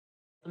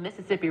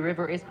Mississippi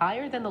River is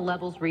higher than the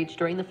levels reached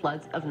during the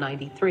floods of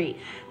 '93.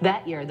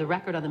 That year, the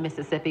record on the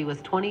Mississippi was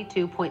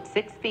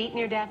 22.6 feet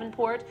near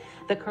Davenport.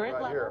 The current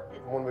level here,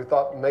 when we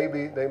thought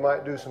maybe they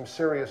might do some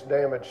serious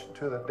damage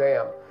to the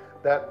dam.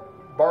 That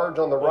barge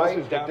on the right,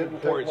 this is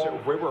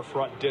Davenport's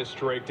riverfront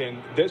district, and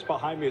this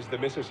behind me is the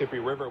Mississippi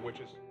River, which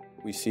is...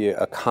 We see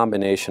a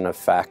combination of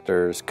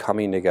factors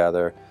coming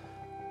together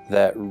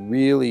that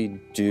really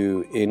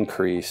do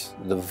increase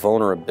the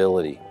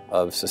vulnerability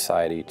of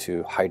society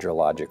to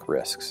hydrologic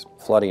risks,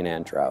 flooding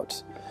and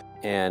droughts.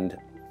 And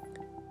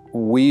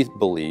we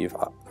believe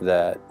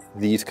that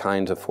these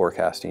kinds of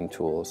forecasting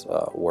tools,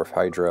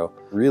 WRF-Hydro,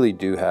 really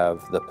do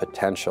have the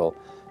potential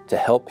to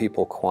help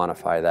people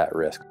quantify that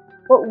risk.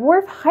 What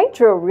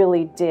WRF-Hydro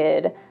really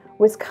did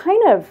was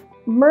kind of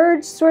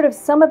merge sort of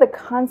some of the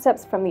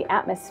concepts from the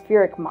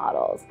atmospheric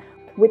models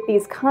with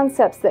these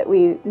concepts that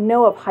we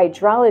know of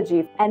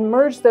hydrology and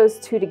merge those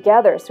two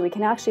together so we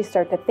can actually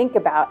start to think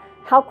about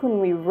how can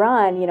we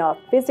run, a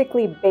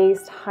physically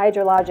based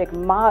hydrologic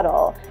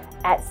model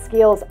at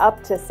scales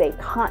up to, say,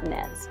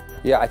 continents.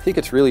 Yeah, I think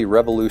it's really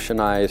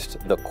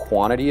revolutionized the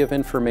quantity of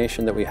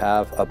information that we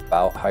have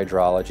about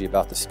hydrology,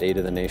 about the state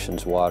of the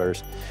nation's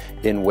waters,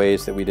 in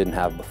ways that we didn't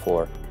have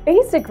before.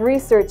 Basic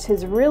research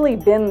has really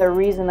been the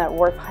reason that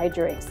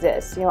WRF-Hydro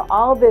exists.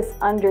 All this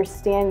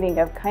understanding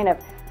of kind of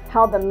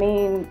how the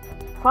main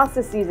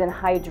processes in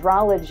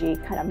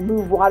hydrology kind of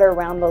move water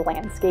around the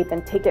landscape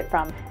and take it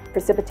from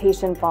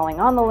precipitation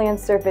falling on the land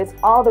surface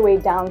all the way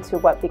down to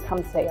what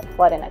becomes, say, a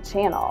flood in a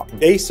channel.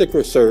 Basic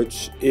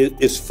research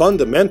is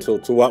fundamental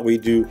to what we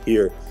do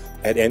here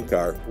at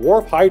NCAR.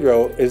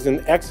 WRF-Hydro is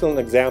an excellent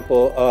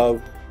example of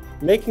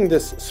making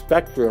this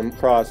spectrum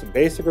across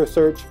basic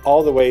research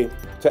all the way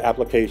to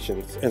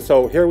applications. And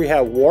so here we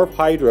have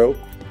WRF-Hydro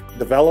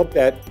developed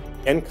at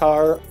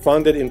NCAR,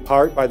 funded in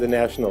part by the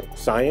National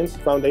Science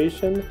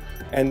Foundation,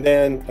 and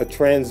then a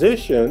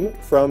transition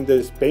from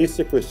this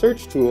basic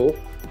research tool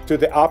to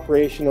the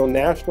operational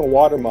National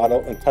Water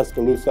Model in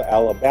Tuscaloosa,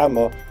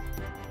 Alabama.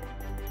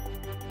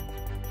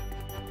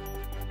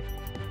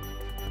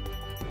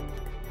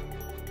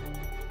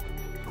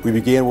 We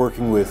began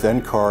working with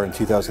NCAR in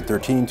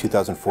 2013,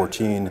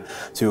 2014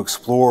 to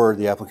explore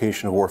the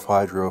application of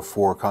WRF-Hydro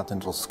for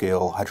continental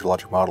scale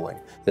hydrologic modeling.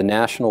 The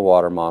National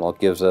Water Model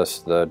gives us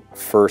the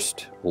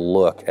first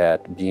look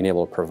at being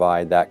able to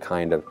provide that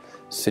kind of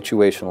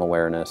situational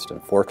awareness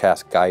and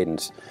forecast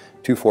guidance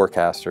to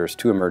forecasters,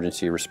 to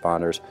emergency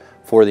responders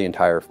for the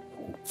entire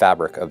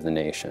fabric of the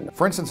nation.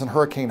 For instance, in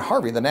Hurricane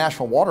Harvey, the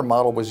National Water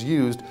Model was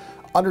used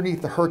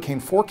underneath the hurricane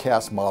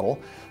forecast model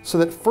so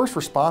that first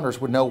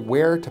responders would know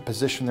where to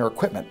position their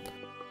equipment.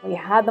 We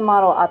had the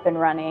model up and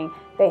running.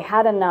 They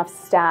had enough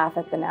staff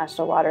at the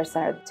National Water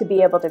Center to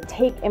be able to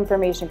take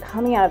information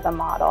coming out of the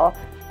model,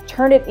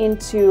 turn it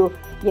into,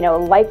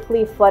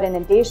 likely flood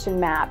inundation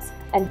maps,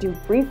 and do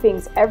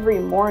briefings every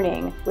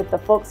morning with the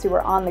folks who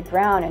were on the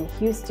ground in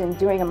Houston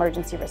doing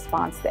emergency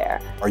response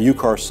there. Our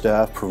UCAR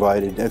staff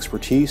provided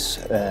expertise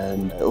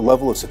and a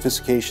level of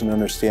sophistication and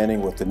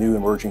understanding with the new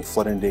emerging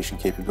flood inundation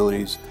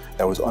capabilities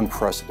that was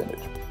unprecedented.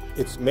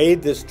 It's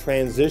made this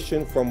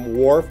transition from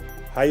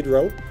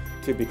WRF-Hydro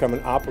to become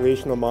an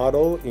operational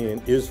model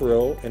in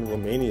Israel and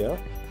Romania.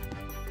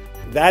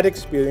 That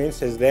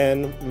experience has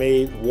then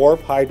made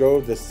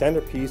WRF-Hydro the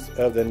centerpiece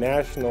of the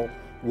National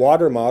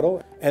Water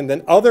Model, and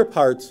then other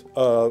parts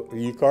of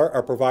UCAR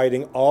are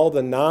providing all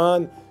the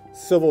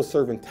non-civil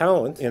servant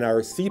talent in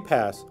our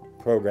CPAS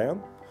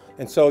program.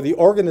 And so the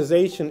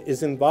organization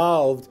is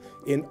involved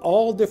in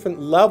all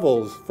different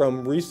levels,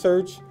 from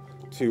research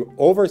to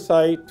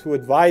oversight to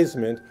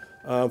advisement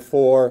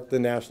for the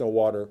National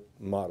Water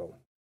Model.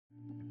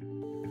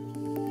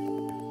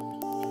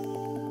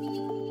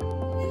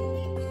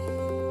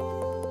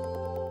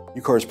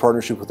 UCAR's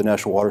partnership with the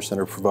National Water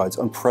Center provides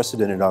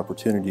unprecedented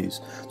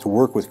opportunities to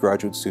work with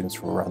graduate students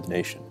from around the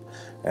nation.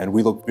 And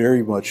we look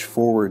very much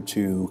forward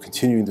to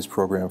continuing this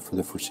program for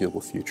the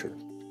foreseeable future.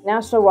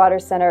 National Water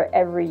Center,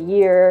 every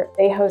year,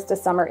 they host a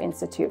summer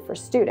institute for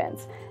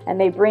students. And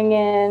they bring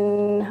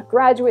in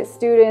graduate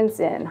students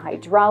in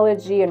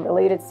hydrology and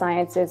related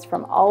sciences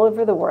from all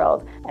over the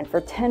world. And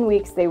for 10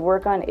 weeks, they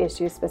work on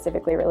issues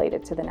specifically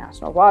related to the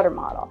National Water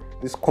Model.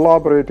 This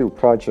collaborative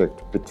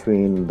project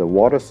between the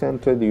Water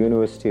Center, the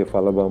University of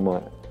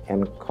Alabama,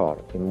 and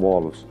NCAR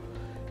involves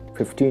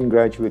 15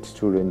 graduate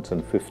students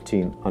and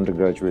 15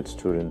 undergraduate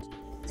students.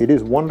 It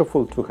is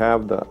wonderful to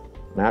have the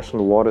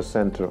National Water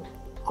Center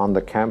on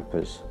the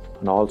campus,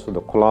 and also the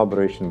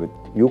collaboration with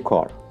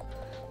UCAR,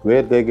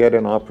 where they get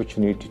an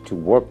opportunity to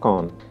work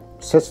on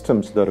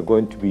systems that are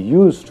going to be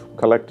used to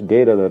collect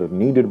data that are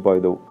needed by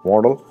the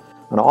model,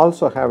 and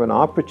also have an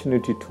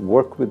opportunity to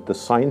work with the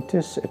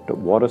scientists at the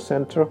Water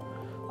Center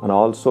and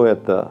also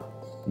at the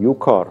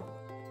UCAR.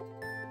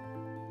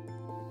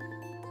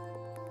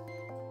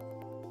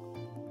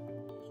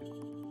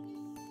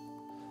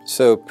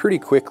 So pretty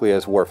quickly,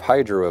 as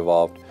WRF-Hydro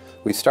evolved,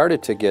 we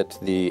started to get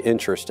the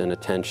interest and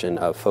attention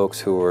of folks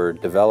who were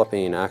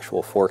developing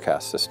actual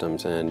forecast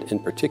systems, and in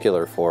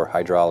particular for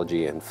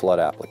hydrology and flood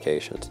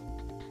applications.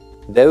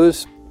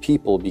 Those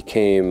people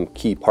became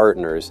key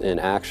partners in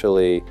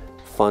actually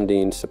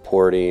funding,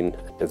 supporting,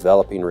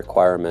 developing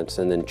requirements,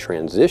 and then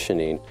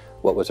transitioning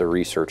what was a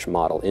research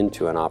model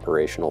into an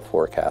operational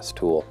forecast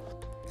tool.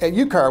 At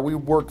UCAR, we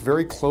worked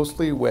very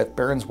closely with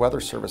Barron's Weather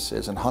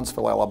Services in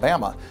Huntsville,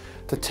 Alabama,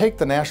 to take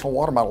the National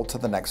Water Model to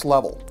the next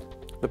level.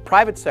 The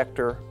private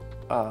sector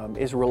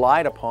is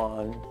relied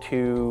upon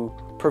to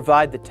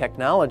provide the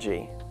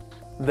technology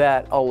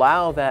that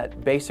allow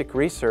that basic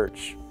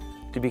research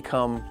to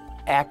become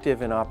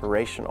active and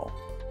operational.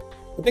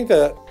 I think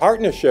the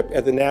partnership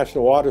at the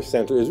National Water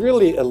Center is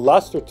really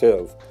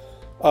illustrative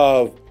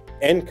of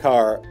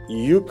NCAR,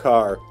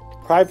 UCAR,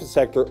 private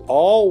sector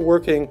all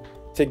working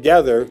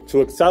together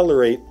to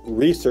accelerate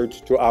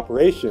research to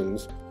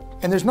operations.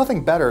 And there's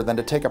nothing better than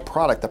to take a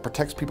product that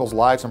protects people's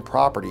lives and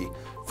property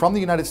from the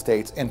United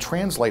States and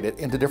translate it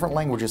into different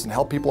languages and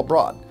help people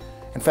abroad.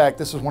 In fact,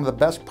 this is one of the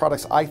best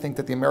products I think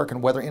that the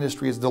American weather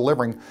industry is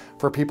delivering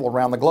for people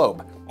around the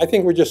globe. I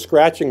think we're just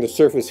scratching the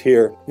surface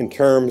here in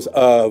terms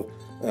of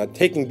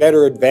taking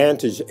better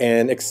advantage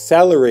and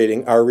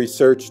accelerating our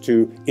research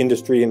to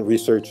industry and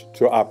research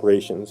to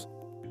operations.